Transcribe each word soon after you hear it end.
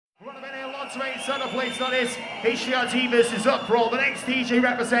Center place on this HTID versus Uproar. The next DJ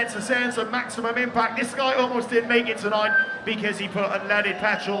represents the sounds of maximum impact. This guy almost didn't make it tonight because he put unleaded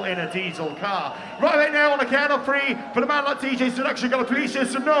petrol in a diesel car. Right now on the count of 3 for the man like DJ Seduction. Gonna please hear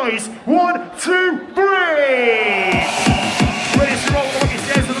some noise. 1, 2, 3. Ready to roll the he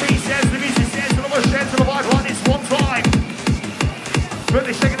says to the beat, says to the beat, says to the bush, says to the vibe like this one time.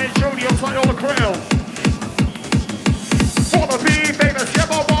 Really shaking it, Jody outside all the crew. Wanna be famous, yeah,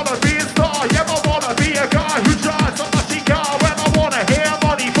 I wanna be a star, yeah, I wanna be a guy who drives a flashy car. When I wanna hear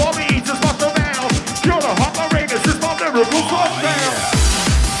money for me to smash around, you're the hot ringers, it's my lyrical touchdown.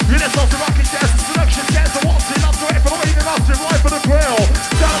 Yeah, that's also rocking jazz, Seduction, jazz, and Wotsee, I'm doing it for the way that I'm still right for the grill.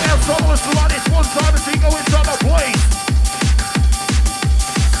 Down and out, soloist, so like this one time as we go inside the place.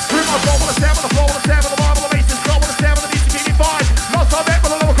 Bring my flow with the sound, with the flow, with the sound, with the vibe, with the bass, and slow, with the sound, with the beat to keep me fine. Lost time back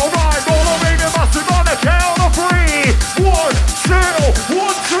with a lyrical rhyme, all the way to massive on the count of 3. 1, 2,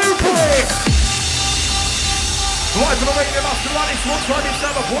 1, 2, 3. Live for the radio master like this one time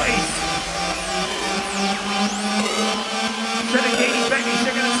inside the place. Trying to get you back, he's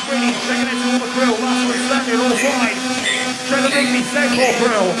checking and screening, checking into all the grill. Last one standing all fine. Trying to make me stay for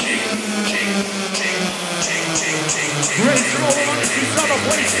grill. Great to all the money inside the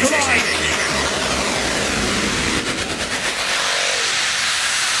place tonight.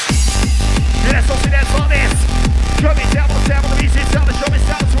 Yeah, that's something that's like this. Show me down on the sound of the music, sound the show me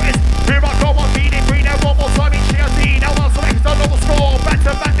sound the twist. Here I go, I'm feeding, breathe out one more time, HTID. Now I'm selected, I know the score. Back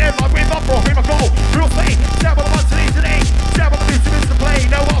to back, then, like with Uproar, here I go. Real play, sound on the money today. Sound on the music is the play.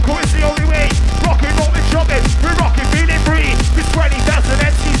 No alcohol is the only way. Rockin', rollin', shopping. We're rockin', feeling free. This 20,000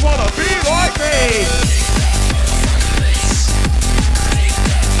 MCs wanna be like me.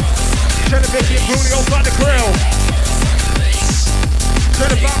 Trying to make it Bruni outside the grill. Turn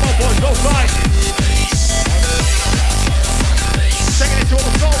the back up, boys, outside. Taking it to all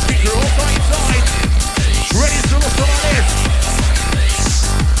the soul speaker, all side inside. Ready to look like this.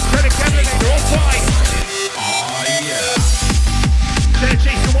 Turn the cabinator, all side. Oh yeah. Turn the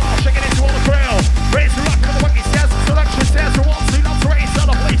chase the wall, shaking it to all the crowd. Ready to rock on the wicked stairs, Seduction stairs, the one, 2, not to race on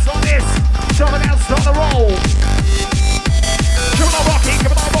the place like this. Someone else on the roll. Come on rocking,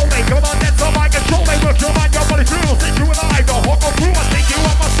 come on rolling, come on dance on my control. They work your mind, your body through, stick you and I. The hot or through, I think you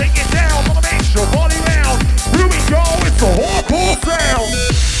up, I take it down. Wanna make your body round. Here we go, it's the hardcore sound.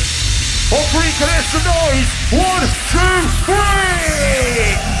 On 3, can I hear some noise? 1, 2, 3.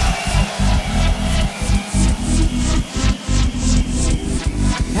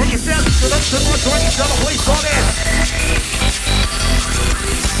 When you stand the Seduction, what's the way you tell the police on this?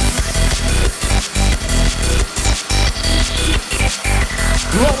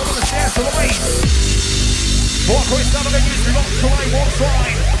 Roll on the stairs to the waist. Walk away, stand on the music, off to line, one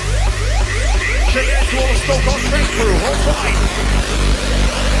side. Shake it to all the Stoke on train crew, one side.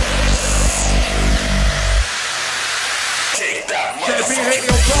 Take that, motherfucker. Take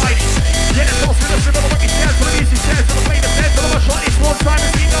the side. Yeah, it's all Seduction, the way you stand for the music, stand for the play, the stand for the much like this one time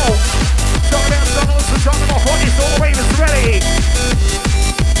as we go. Start down, start on, start them off on this, all the way is ready.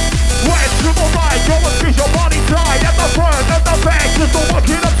 Right to the right, go and squeeze your body tight. At the front, at the back, just don't walk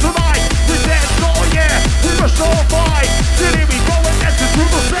it up tonight. We dance, oh yeah, we must all fight. Then here we go and dance through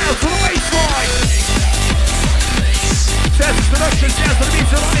the sound to the baseline. Dance to Seduction, dance to the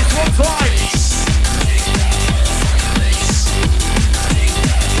music on this one time.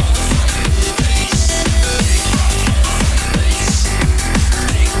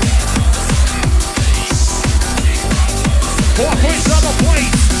 Four points on the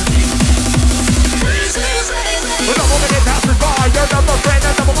plate. We're not moving it passes by. You're number friend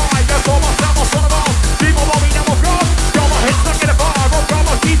and number mine. That's all myself, my son of all. People know me, never gone. Got my head stuck in a bar. I've got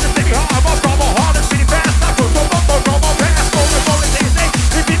my keys and city high. I've got my heart and speeding fast. I could go up, I've got my past. Rolling, things.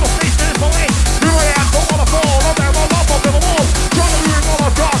 If people face this my way. Here I am, don't wanna fall. I'm there, I'm up, I'm in the wall. Trying to ruin all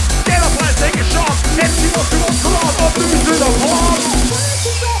I've got. Get up, let's take a shot. If you want to go to love, I'm losing the plot.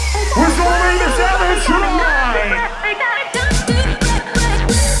 We're going to seven tonight.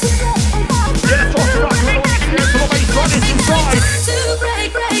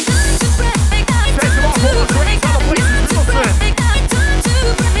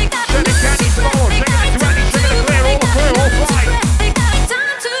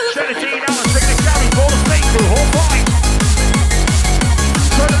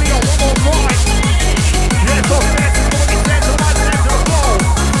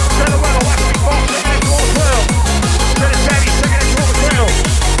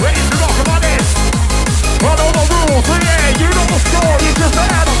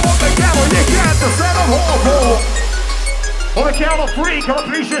 On the count of 3, can I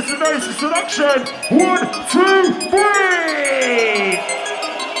please hear some noise for Seduction? 1, 2, 3!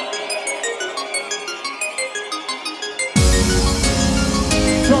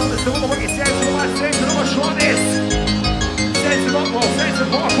 listen to all the wicked sounds of all that sounds, and I'm gonna try this. Sounds of Uproar, sounds of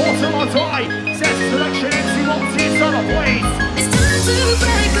Hardcore till I die. Sounds of Seduction, MC Wotsee, it's on a place. It's time to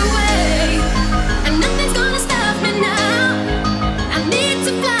break away, and nothing's gonna stop me now. I need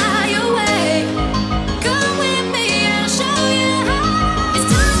to fly away. Come with me and I'll show you how. It's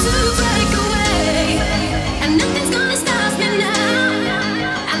time to break away, and nothing's gonna stop me now.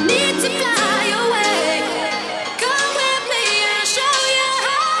 I need to fly away. Come with me and I'll show you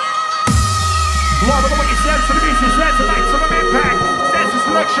how. Live with the wicked sounds to the music, sounds of lights of an impact. Sounds of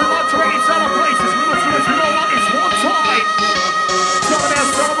Seduction, live to reggae, sound of places. We listen to this, we know what it's one time. Sound of our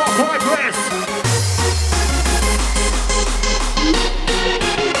sound of our progress.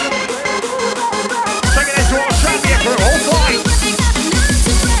 Taking it to our champion for all time.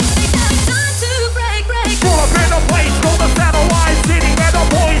 Pull up in the place, called the satellite city, where the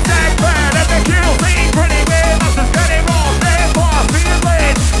boys act bad and the girls ain't pretty. Where us is getting wrong, they're far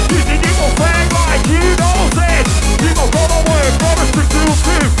feeling. Using evil flag like you know it. People go to work, promise to do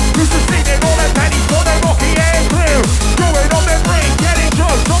too. Who's to see they all their pennies for their rocky and clear. Going on their brain, getting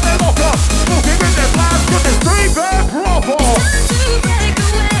drugs on their locker. Smoking with their blast, with their street bad proper.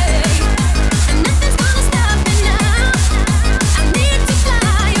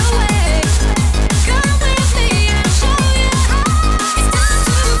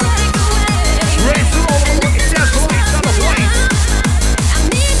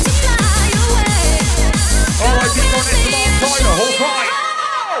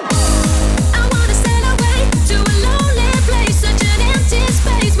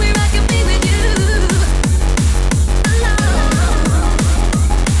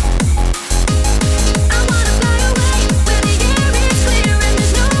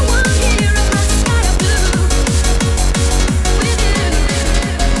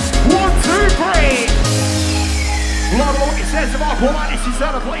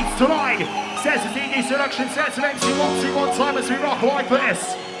 Tonight, says the HTID Seduction, says of MC Wotsee, one time as we rock like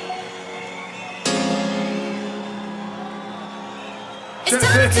this. It's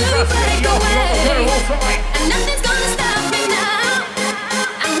time to break away, and nothing's gonna stop me now.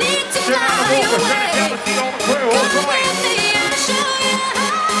 I need to fly away. Come with me and I'll show you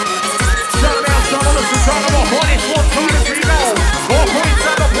how. Turn out, son of us, turn them off on it, one time as we know. All points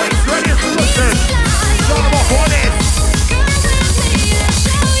out of place, ready to listen. Turn them off on it.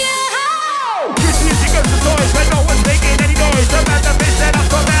 When no one's making any noise, the man that bitch that up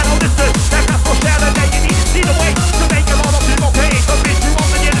for man, oh listen, that got pushed out and then you need to see the way to make a lot of people pay. The bitch you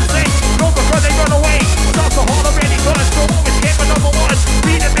want to get a say, no because they run away. Start the hard already, gonna still always get for number one.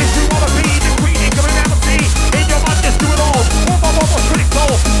 Be the bitch you wanna be, the queen ain't coming down the sea. In your mind, just do it all. One by one, what's pretty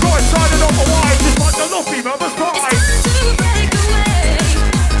cool. Go inside and over wide, just like the lucky members cry. It's time to break away,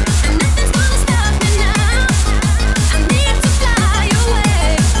 and nothing's gonna stop me now. I need to fly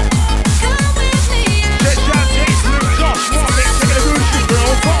away. Come with me.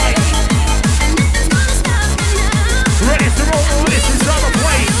 Ready to roll, this is on the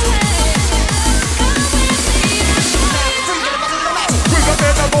place. Wake up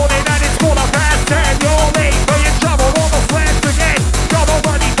in the morning and it's 10:15. You're late, but you're trouble, almost plans again. Double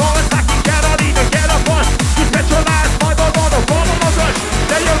money for attacking, cannot even get a bus. You spent your last 5 on a bottle of rush.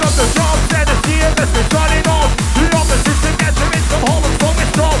 Then you're up the jobs and the CMS is running off. The opposites against them in some hole and so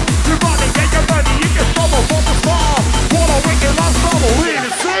it's off. You run and get your money, you get trouble from the far. What a wicked love trouble, we're in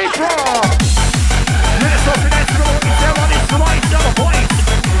the same car. Minutes off and answer all you tell on it's the right side of place.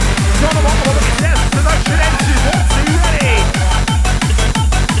 Turn them up all the test, Seduction MC Wotsee ready.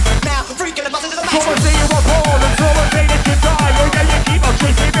 Now I'm freaking about to the match. Someone say you were born and someone say that you die. Oh yeah, you keep on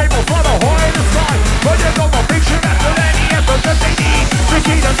chasing people for the high in the sky. But you got my picture after any effort that they need. The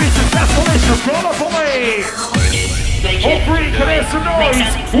key to be successful is just gonna believe. All three, can I hear some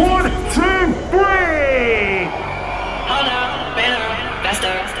noise? 1, 2, 3. Harder, better,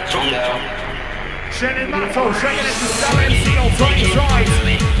 faster, stronger. Shannon Matto, shaking it to Star MC on tiny sides.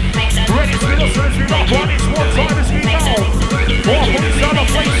 Ready to listen as we rock on this one time as we know. All points on the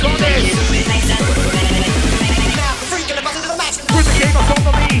place on this. With the game of on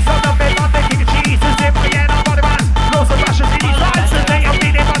the leads, on the bed, on the king of cheese. Is in my end, I'm on the man. Lots of rashes in his hands, and they have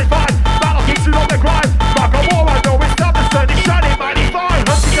been in 95. Battle kicks it on the grind. Back on wall, I know it's time to turn it shining 95.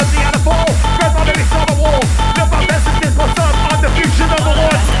 Hunting because he had a fall. Red on the mix on the wall. Live my best and this my son. I'm the future number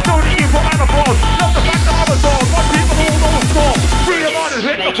one. No need you for Amazon. Love the fact that I'm a dog. My people all know the score. Free of honors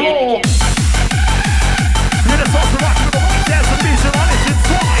hit the floor. In the top of rocking with the white dance and music on it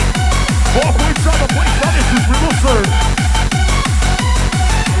inside. All points on the place on this is we listen.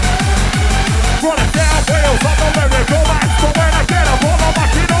 Run it down, wheels on the lyrical match. So when I get up on the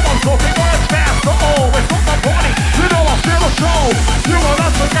back, you know I'm talking words fast. So always on my body, you know I feel a show. You will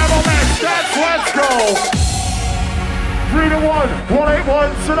not forget all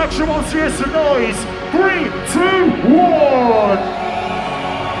Seduction wants to hear some noise. 3, 2, 1.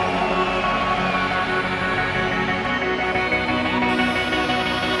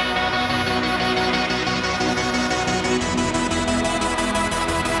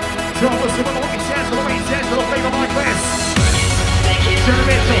 Drop us some of the way says, the way says, the flavor like this. Jeremy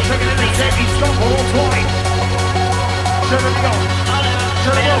Mitchell, taking it in the second stop all time. Jeremy Young,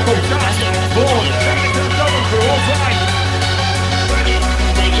 Jeremy Welcome, Josh, Vaughan, taking it to the double crew all time.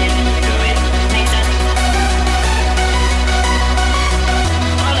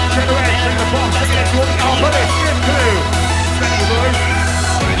 Check the red, check the box, taking it to all the alphabet, skip crew. Steady boys.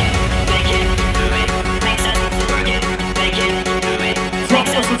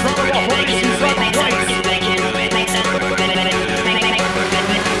 Drop us some trouble off, what is inside the place?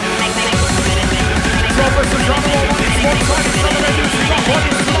 Drop us some trouble off, what is one side, it's not a red, it's not one,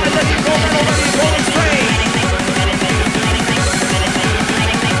 it's not a red, it's not a red, it's all in straight.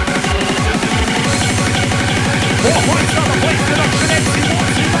 Four points on the place, Seduction MC,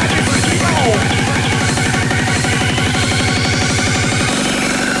 Wotsee, Magic, as we go.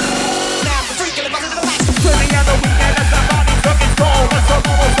 Turning out the weekend as the body's looking tall. It's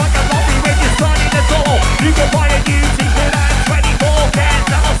almost like a lobby when you're starting the door. You can buy a new t-shirt and 24 cans.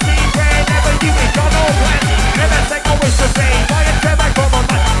 I'll see wherever you ain't got no plans. Never take a wish to be. Buy a chair back from a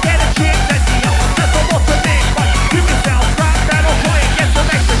man. Get a chick that's the other. Just a what's the name. But you can sell scrap metal play and get some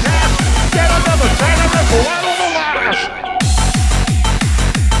extra cash. Get another chain and then go out on the lash.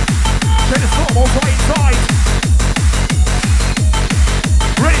 Check the storm all right inside.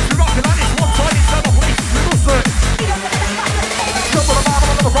 Ready to rock it on this one side inside the place. Listen. Jump on the bottom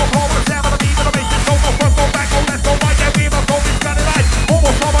of the roll, roll on the sound of the beat of the bass. Go front, go back, go left, go right. Then we must go this kind of life.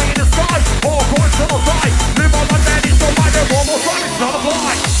 Almost somewhere in the sky, all courts on the side. Live on one man, it's no mind. Then one more time, it's not a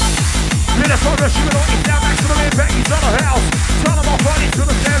fly. Minnesota, shooting on his down, maximum impact, he's on the house. Turn them off right into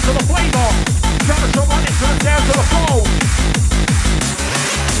the sounds of the flavor. Trying to show right into the sounds of the flow.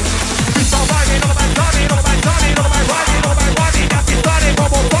 We start riding, all about timing, all about timing, all about riding, all about riding. Now we started,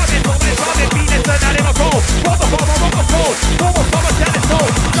 one more time, all about timing, beat it, turn out in a goal. What the fuck, what the fuck, one more time, down his toe.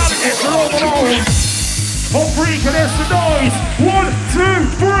 Got it, it's all alone. On three, can there's the noise. 1, 2,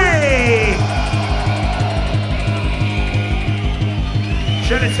 3.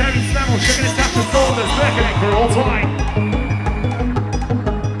 Check it, Terry Snell, checking it out the shoulders, backing it for all time.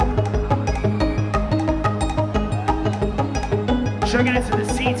 Checking it to the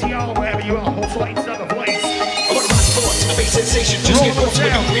CTR, wherever you are, hold tight inside the place. Bass sensation, just get lost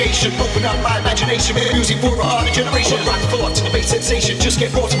with new creation. Open up my imagination, make music for a harder generation. Rock thoughts, bass sensation, just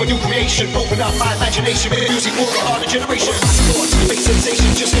get lost with new creation. Open up my imagination, make music for a harder generation. Rock thoughts, bass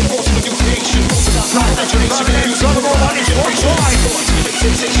sensation, just get lost with new creation. Open up my imagination, make music for a harder generation. Rock thoughts, bass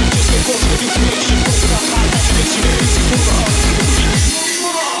sensation, just get lost with new creation. Open up my imagination, make music for a harder generation.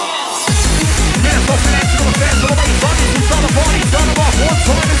 Yes, off and into the fence, all the way running, we start the party, turn them off, one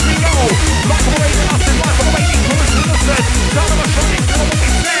time as we go. Life on the way to us, and life on the way to us, and listen, turn them off, shutting to the way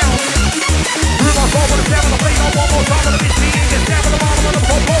down. Through my soul, with the down on the plate, on one more time, and the bitch beating, gets down on the bottom of the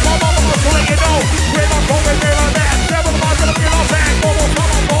pole, so let you know, where I'm going, where I'm at, down on the bottom of the middle, back, one more time,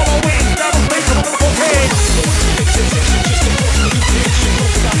 on all the wings, down the plate, on the full head.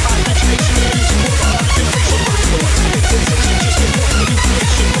 Open up my imagination, music for the harder generation.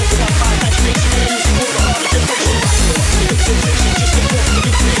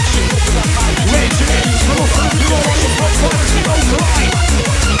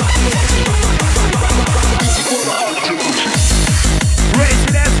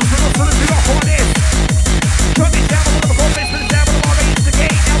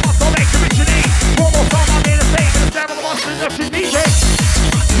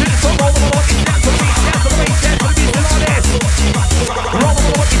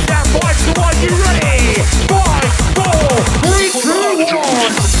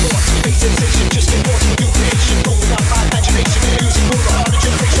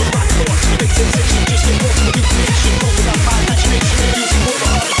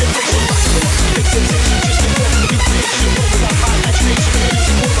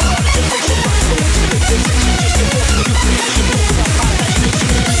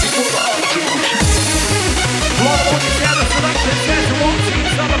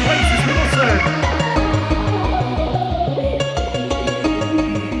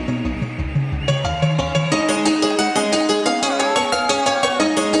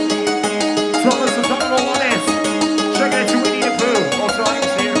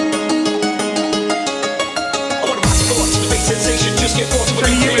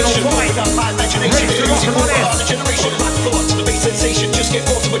 Just get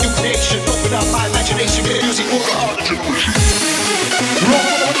lost with new creation, open up my imagination.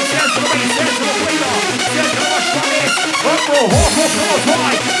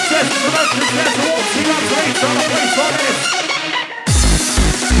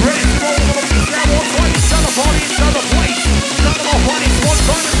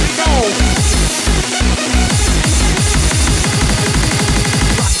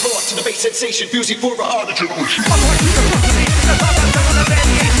 sensation, music for a harder generation.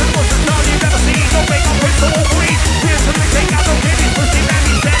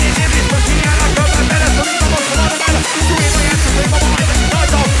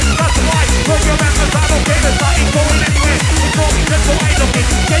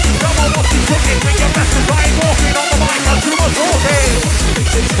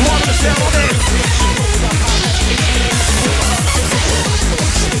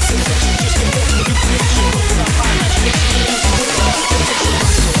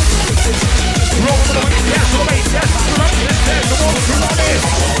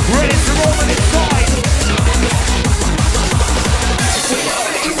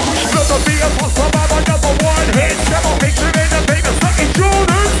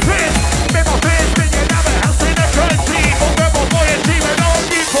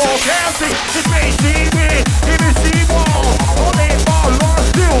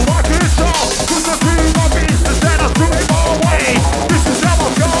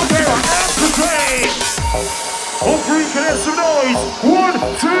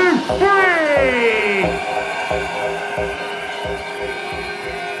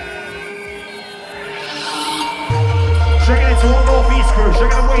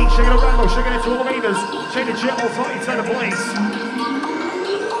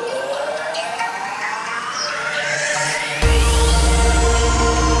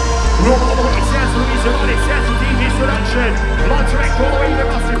 Seduction, live direct all the way to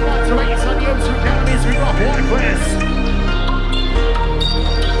massive, live direct on the O2 Academies, we rock like this.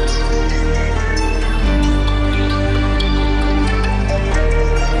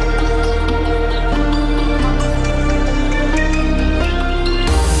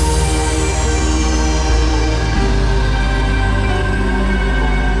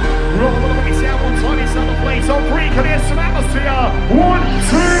 So free, can hear some atmosphere? 1,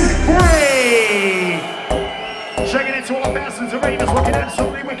 2, 3. Checking into all the thousands of ravers, looking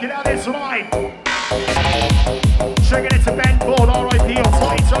absolutely wicked out there tonight. Checking into Ben Ford, RIP on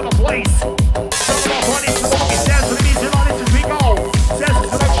tight on the place. Coming off right into the market, says to the music line into we go. Says to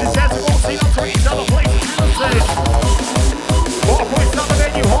Seduction, says to Wotsee, on tight on the place. Half points on the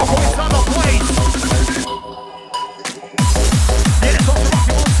venue, half points on the place. Yeah, it's off the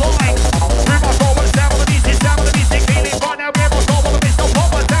rocket one side. Rematch forward, down with the music, down with the music. Feeling right now, we're on top of the mist, no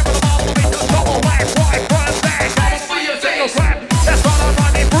problem. Down with the mark, the mist, no trouble. Left, right, front, back. Come on, feel your single clap. That's right, I'm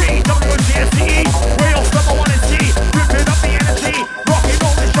running free. WGSTE, real summer 1 and T. Ripping up the energy, rocking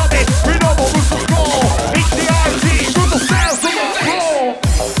all the shoving. We know what moves the score. HTID, through the sounds of the floor.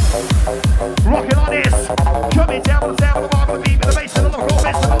 Rocking on this, coming down with the sound of the mark, the beat, with the bass, and the love go,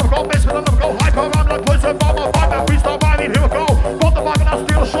 best, and the love go, best, and the love go. Hyper, I'm like, push a bomb, I'm like, freestyle vibing, here we go. Got the vibe and I'll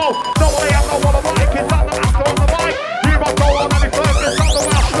steal the show. No way, I know what I like, it's on the master on the mic. Here I go, I'm having fun, it's on the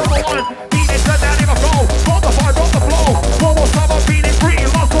Welsh, number 1. Beat it, turn down, here I go. Got the vibe, got the flow. One more time, I'm beating free,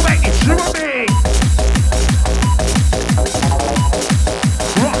 lost will make it, you and me.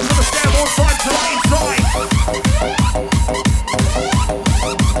 Rock to the stand, one side to the inside.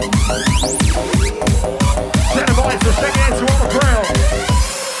 Televisors, taking it to all the ground.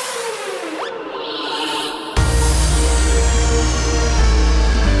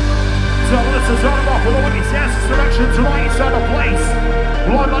 So let's start off with all of these dances selection tonight inside the place.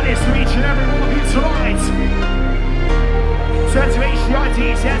 Live like this to each and every one of you tonight. Send to HTID,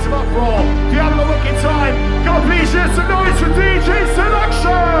 send to Uproar. If you're having a wicked time, go please share some noise for DJ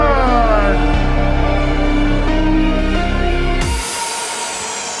Seduction!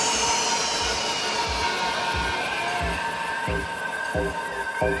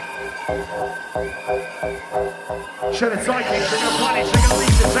 Check the sidekick, check the planet, check the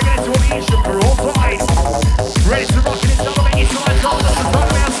legion, check it into all the Asian for all time. Ready to rock it, it's not making it side, all this is not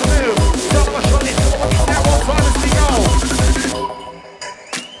the answer to move. Start of a shot, it's all what you stand, one time as we go.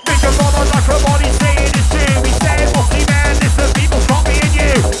 Make a mother like her body saying it's true. We say it, we'll see man, this is people's copying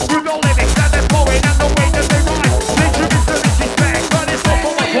you. With no lyrics that they're flowing and the way that they rhyme. Nature is the disrespect, but it's not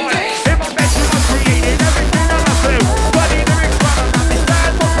for my pride. In my bedroom I'm creating everything that I do. But in the ring front of me,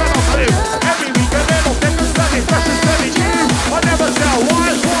 stand what's what I'll do. Every week a little different service, fresh and serving you. I never tell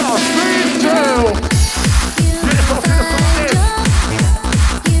why it's what I'll stream to.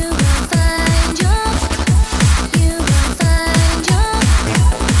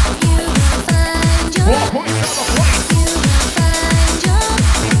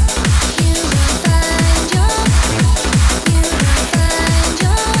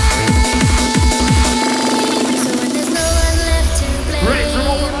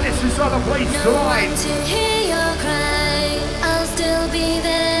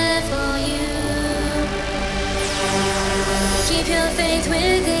 Keep your faith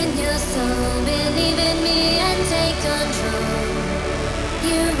within yourself. believe in me and take control.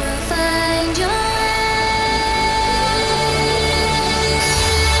 You will find your way.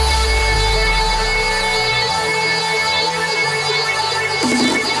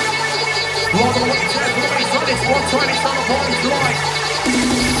 Rather than what you said for the bass on this one time, it's on the body's right.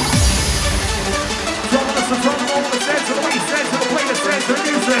 Trouble us and trouble all the sense of the way, sense of the play, the sense of the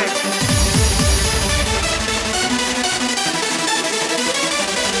music.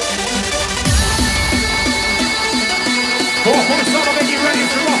 Go off on the side, I'll make you ready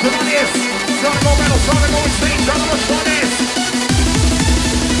to rock it on this. Trying to go metal, trying to go insane, trying to rush on this.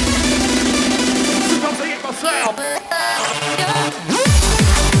 Sometimes I get myself.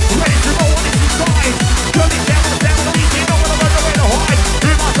 Ready to roll on this inside. Turn it down on the beat, you know when I'm on the way to hide.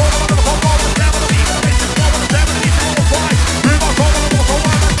 Hear my call, I'm on the phone, on the down on the beat, on the beat, on the down on the beat, on the side. Hear my call, I'm on the phone,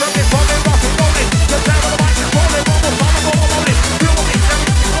 I'm turn it, turn it, rock it, roll it. Just down on the mic, just roll it, one more time, I'm roll it. Feel the beat,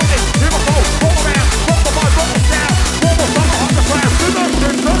 everything, roll it. Hear my call, roll around, roll the mic, roll it down. One more time, I'm on the ground.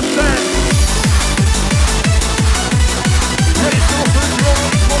 Seduction, touchdown. Ready to roll through, roll on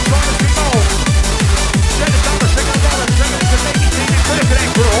this one time as we go. Shake it down, shake it down, shake it to make it team and click it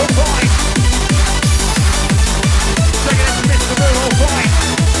for all time. Shake it into Mr. Moon, all right.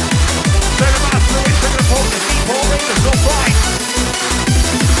 Shake it out through it, shake it up, the deep ball raiders, all right.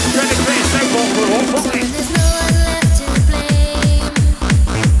 Shake it clear, shake it for all time. There's no one left to blame,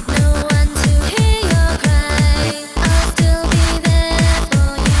 no one to hear your cry. I'll still be there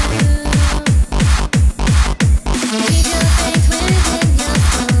for you. Keep your faith within your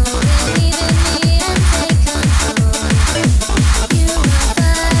soul, believe in me and take control. You will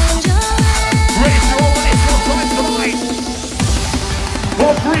find your way. Ready to roll on this one time tonight.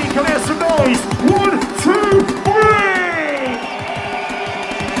 All three, can I hear some noise? 1, 2, 3!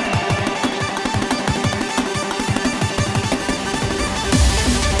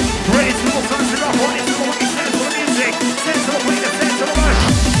 Ready to roll, turn it up on it, to what he says for the music. Sense of the play, the sense of the rush.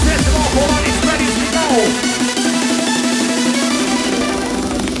 Sense of all on it, ready to go.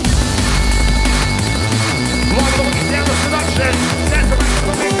 Right on it down the seduction. Sense of the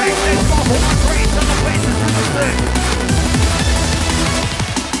coming back, sense of all on grace, and the places to the thing.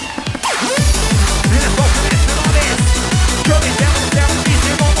 This off the list on this. Turn it down,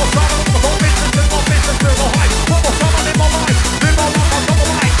 easy, one more time on the whole business, and more business, and more hype. One more time on in my life, in my life, I'm on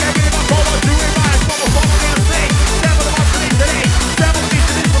the mic. Give it up, all I do it right. One more time on the thing. Stand on the mic today. Stand on the beat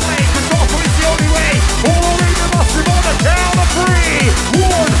today for me. Control for it's the only way. All the way to massive on the count of 3.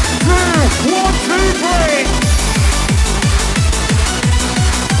 1, 2, 1, 2, 3.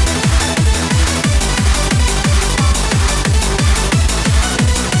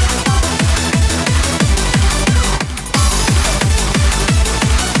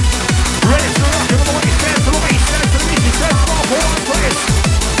 Ready to rock it all the way, stand to the way, stand to the music, stand to the whole place.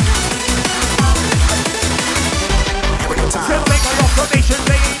 Still make my observation,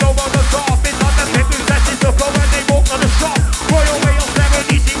 they ain't over the top. It's not the people that is the flow when they walk on the shop. Royal way on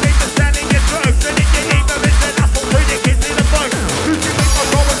 7, easy way to standing in drugs. And if you ain't the bitch, then that's all to the kids in the bug. You can make my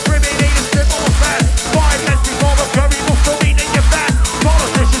goal discriminate and strip all fast. 5 less before the curry will still eat in your fat.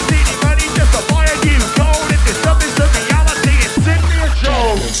 Politicians needing money just to buy a new gold. If this stuff is the reality, it's simply a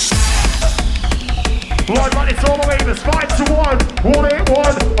joke. Right, man, it's all the way. It's 5 to 1.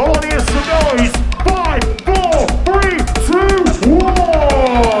 1-8-1. I want to hear some noise. 5, 4, 3, 2, 1.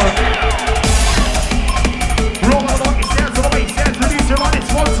 Roll on the mic, stand to the way, stand to the music, man,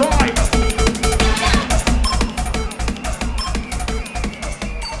 it's one time.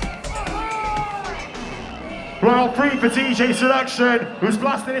 Round 3 for DJ Seduction, who's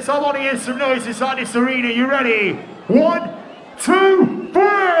blasting this. I want to hear some noise inside this arena. You ready? 1, 2, 3.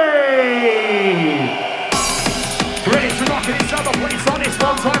 Ready to rock it inside the place on this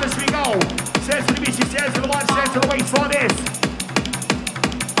one time as we go. Says to the music, says to the live, says to the weights on this.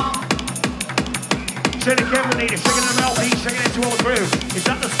 Shake the camera leader, shaking the melody, shaking it to all the groove. Is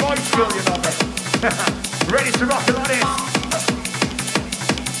that the spice feel you love it? Ready to rock it like this.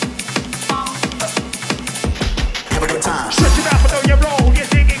 Have a good time. Shut your mouth and know your role. You're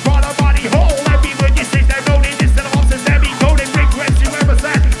thinking quite a body hole. Every word you say, they're rolling this to the monsters. Every golden regrets you ever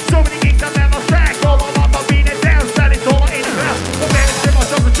said. So many gigs I've never stacked. All my life I've been it down. Standing tall in the house. But man, it's in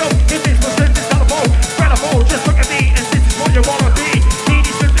myself a joke. If this was this, it's not a boat. Spread a bowl, just look at me. And this is what you wanna be.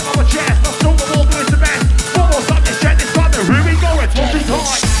 Needy slipping on my chest. I'll show them all doing the best. One more time, just check this time. Here we go, it's one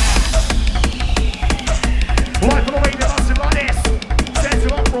time. Life on the way, the massive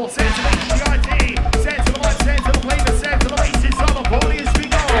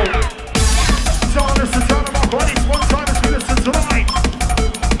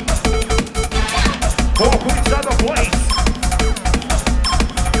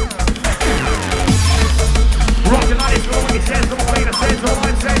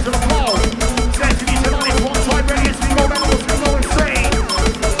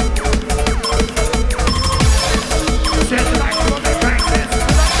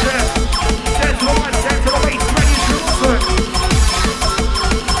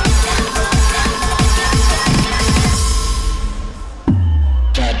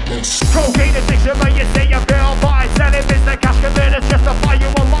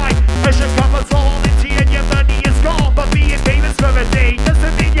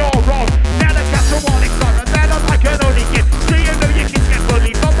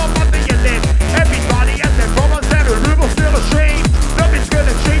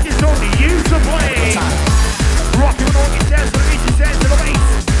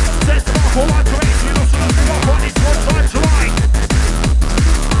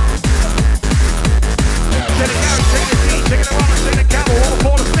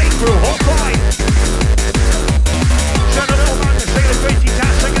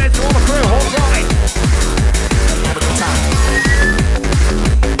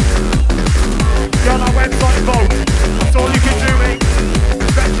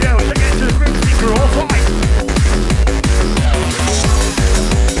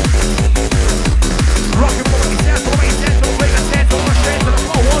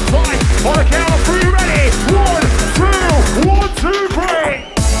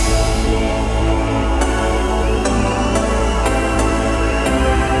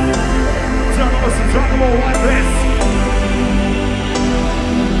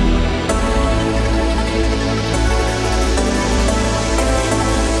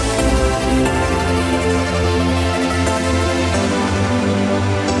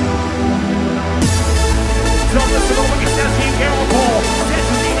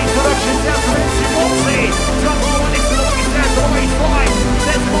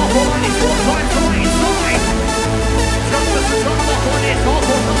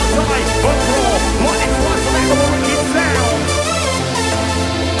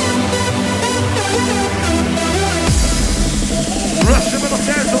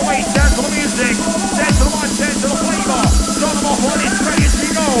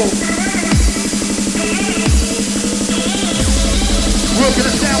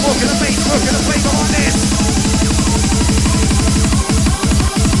working the flavor like this.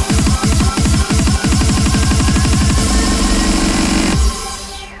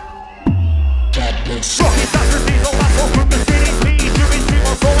 Shocking sacrifices, all that's all from the city. Please, you're in too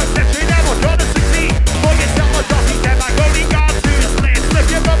much, all except you never gonna succeed. For yourself, a dusty dead back, only got two splits. Slip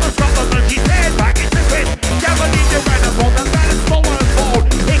your mother's got the monkey's head back into it. Never need to run upon the man and swallow and fold.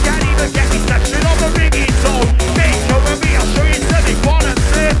 It can't even get me section of the ringing zone. Make over me, I'll show you something fun and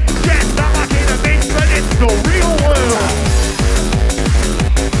slip. Yes, I'm back in the mix, but it's the real world.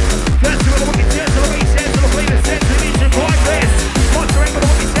 Dance to the wicked, dance to the bass, dance to the flavor, dance to the music like this. Monterey with the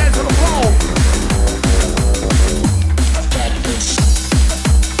wicked, dance to the flow.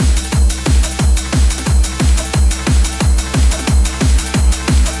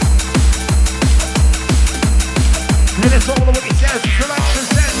 It's all the wicked says, selection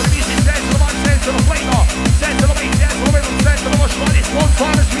says, the music says, the light says, the flavor says, the beat says, the rhythm says, the rush like this one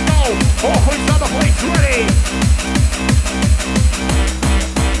time as we go. All points on the place, ready.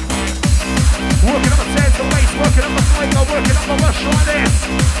 Working up the says, the bass, working up the flavor, working up the rush like this.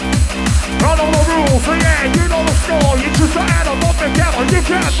 I know the rules, so yeah, you know the score. You choose to add a lot together, you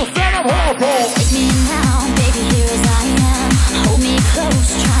can't the sound of hardcore. Take me now, baby, here as I am. Hold me close,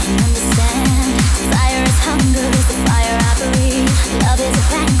 try and understand. Fire is hunger, is the fire I breathe. Love is a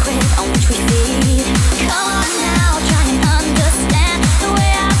banquet on which we feed. Come on now, try and understand the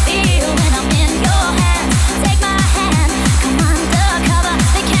way I feel when I'm in your hands. Take my hand, come undercover.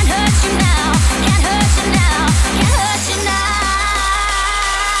 They can't hurt you now, can't hurt you now, can't hurt you now.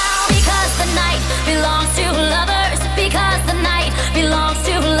 Because the night belongs to lovers. Because the night belongs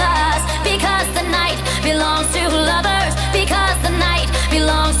to us. Because the night belongs to lovers. Because the night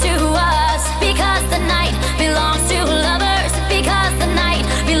belongs to us. Because the night belongs to lovers. Because the night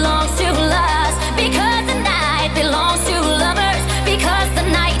belongs to us. Because the night belongs to lovers. Because the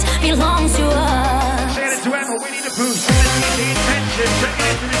night belongs to us. Say it to Emma, we need a boost. The intention, checking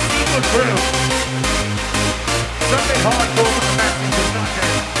into the sequel crew. Something hardcore with the message is not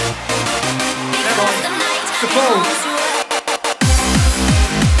dead. Because the night The phone. belongs to us.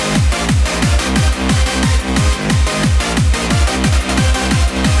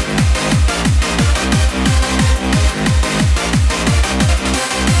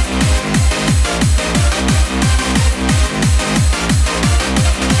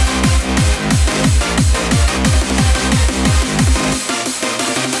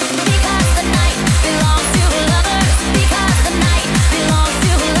 Because the night belongs to lovers. Because the night belongs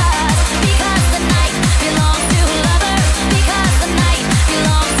to us. Because the night belongs to lovers. Because the night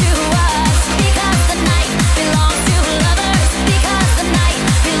belongs to us. Because the night belongs to lovers. Because the night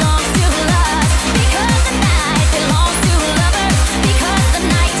belongs to us. Because the night belongs to lovers. Because the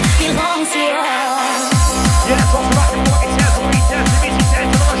night belongs to us. Yeah, that's all about the fucking test, the beat test, the music test,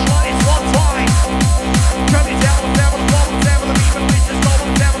 the rush like this one time. Turn it down, with the bottom, down with the beat, the beat, just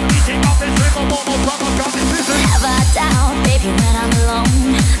down with the music, up this rhythm, one more time, I've got this rhythm. Have I doubt, baby, when I'm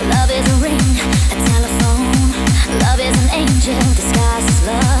alone? Love is a ring, a telephone. Love is an angel disguised as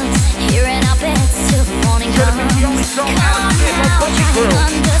love. Here in our beds till the morning Should've comes. been the only song Come out on of the now, fucking try crew. and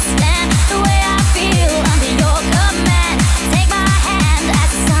understand the way I feel under your command. Take my hand as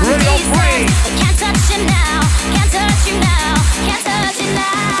the sun Real descends. free. But can't touch you now, can't touch you now, can't touch you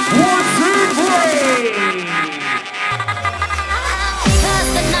now. 1, 2, 3. Because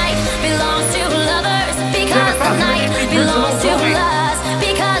the night belongs to lovers. Because the night belongs to us.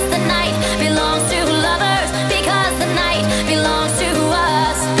 Because the night belongs to lovers. Because the night belongs to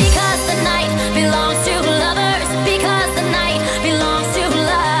us. Because the night belongs to lovers. Because the night belongs to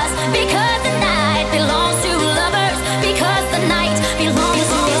us. Because the night belongs to lovers. Because the night belongs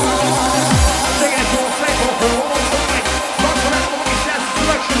to us. Taking it to a sample for one time. Run for that, the wicked says,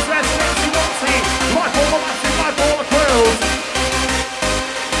 selection says, next to Wotsee. Life all the massive, life all the crews.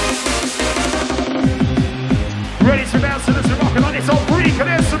 Ready to bounce to this and rockin' on this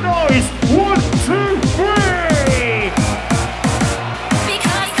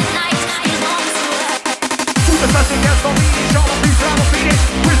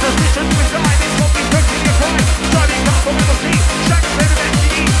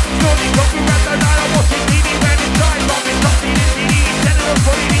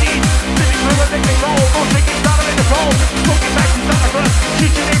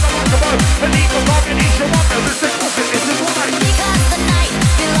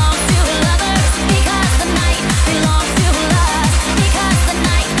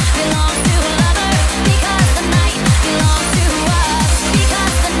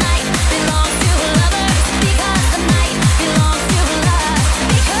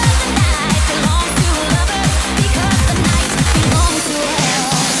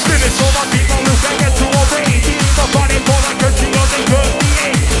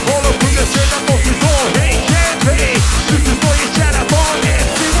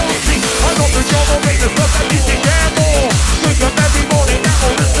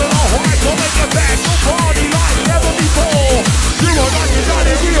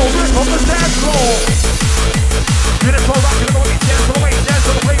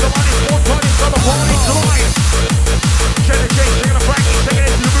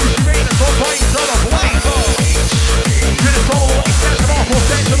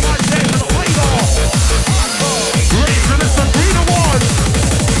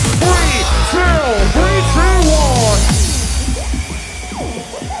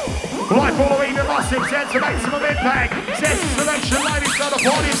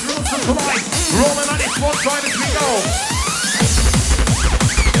audience rules for tonight. Rolling on this one time as we go.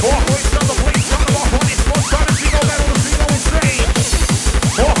 4 points on the place, on the rock on this one time as we go. Metal as we go insane.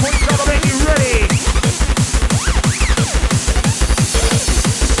 4 points on the make you ready.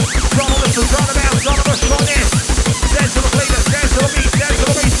 Drama listen, turn them out, son of a shot this. Dance to the plate, dance to the beat, dance to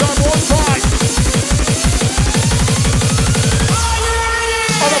the bass on one time.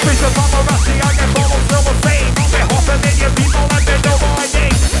 On the piece of paparazzi, I get bubbles, silver fame. On me hop a million people and they know my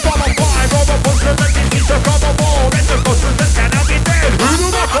name. Follow by, rubber buses and this is the cover ball. And the buses that cannot be dead. Who do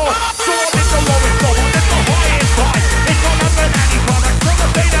I call? So I'm in the lowest low, I'm in the highest side. It's not a banana product, from the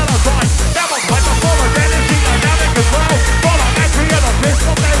state out of sight. Never fight the full of energy, dynamic as well. Follow every other piss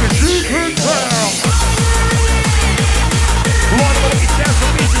from there as you can tell. One of the wicked sounds for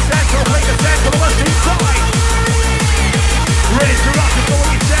the music, dance to the play the dance to the western side. Ready to rock it, the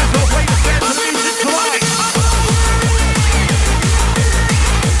wicked sounds for the play the dance to the music tonight.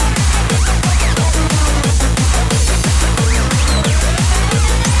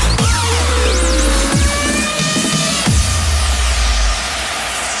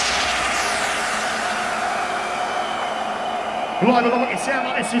 Live with the wicked sound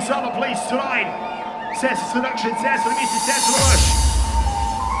like this is other place tonight. Says the seduction, says the music, says the rush.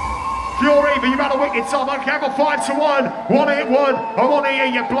 Fury, but you've had a wicked song. On camera 5 to 1. 1 hit 1. I want to hear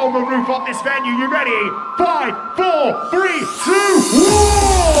you blow the roof off this venue. You ready? 5, 4, 3, 2,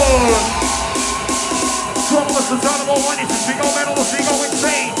 1. Trouble us the animal one. This is Big Old Metal, the Big Old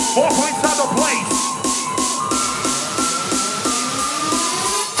Insane. 4 points out of place.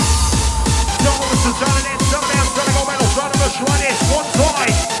 Trouble us the animal. Trying to rush like this, one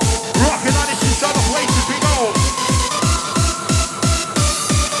time. Rocking on this is other places we go.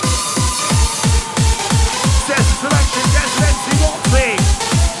 Says the selection, says Nancy Wotsee.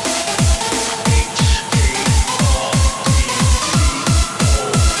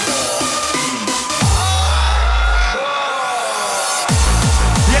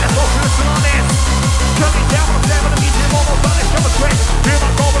 Yeah, let's go for listen on this. Coming down on the seven, the music, almost on this, come a twist. Feel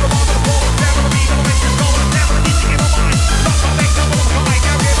like over the bottom of the floor, seven, the beat, the wind is going, seven, the music in my mind.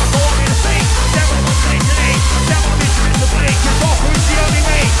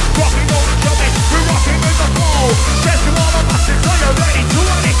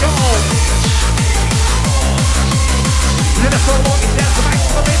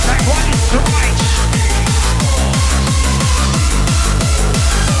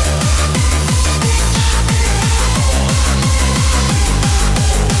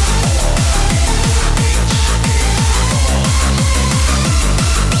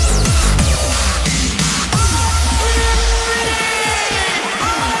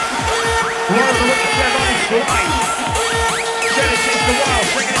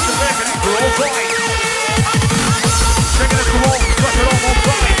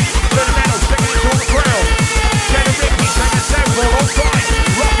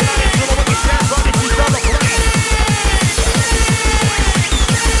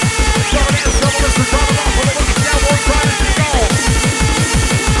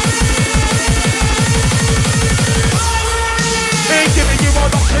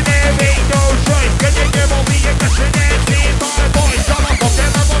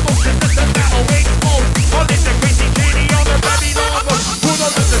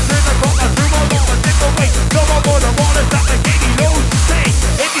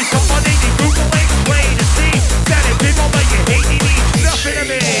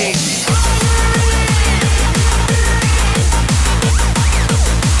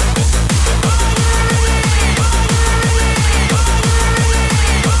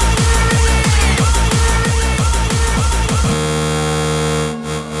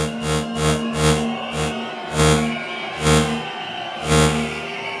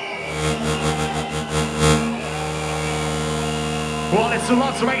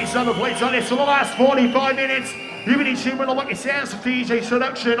 Lots of 87 plates on this for the last 45 minutes. You've been in tune with the lucky sounds of DJ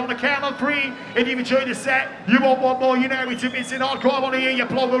Seduction. On the count of 3, if you've enjoyed the set, you want one more, you know it's in hardcore. I want to hear you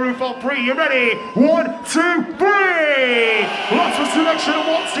blow the roof on 3. You ready? 1, 2, 3. Lots of Seduction and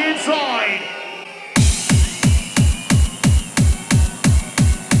Wotsee inside.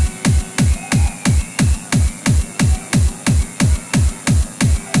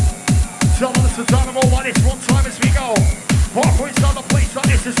 Tell us the dynamo like this one time as we go. 4 points on the place like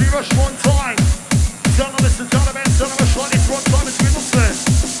this as we rush one time. Tell us the dynamo, tell us like this one time as we listen.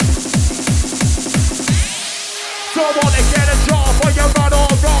 So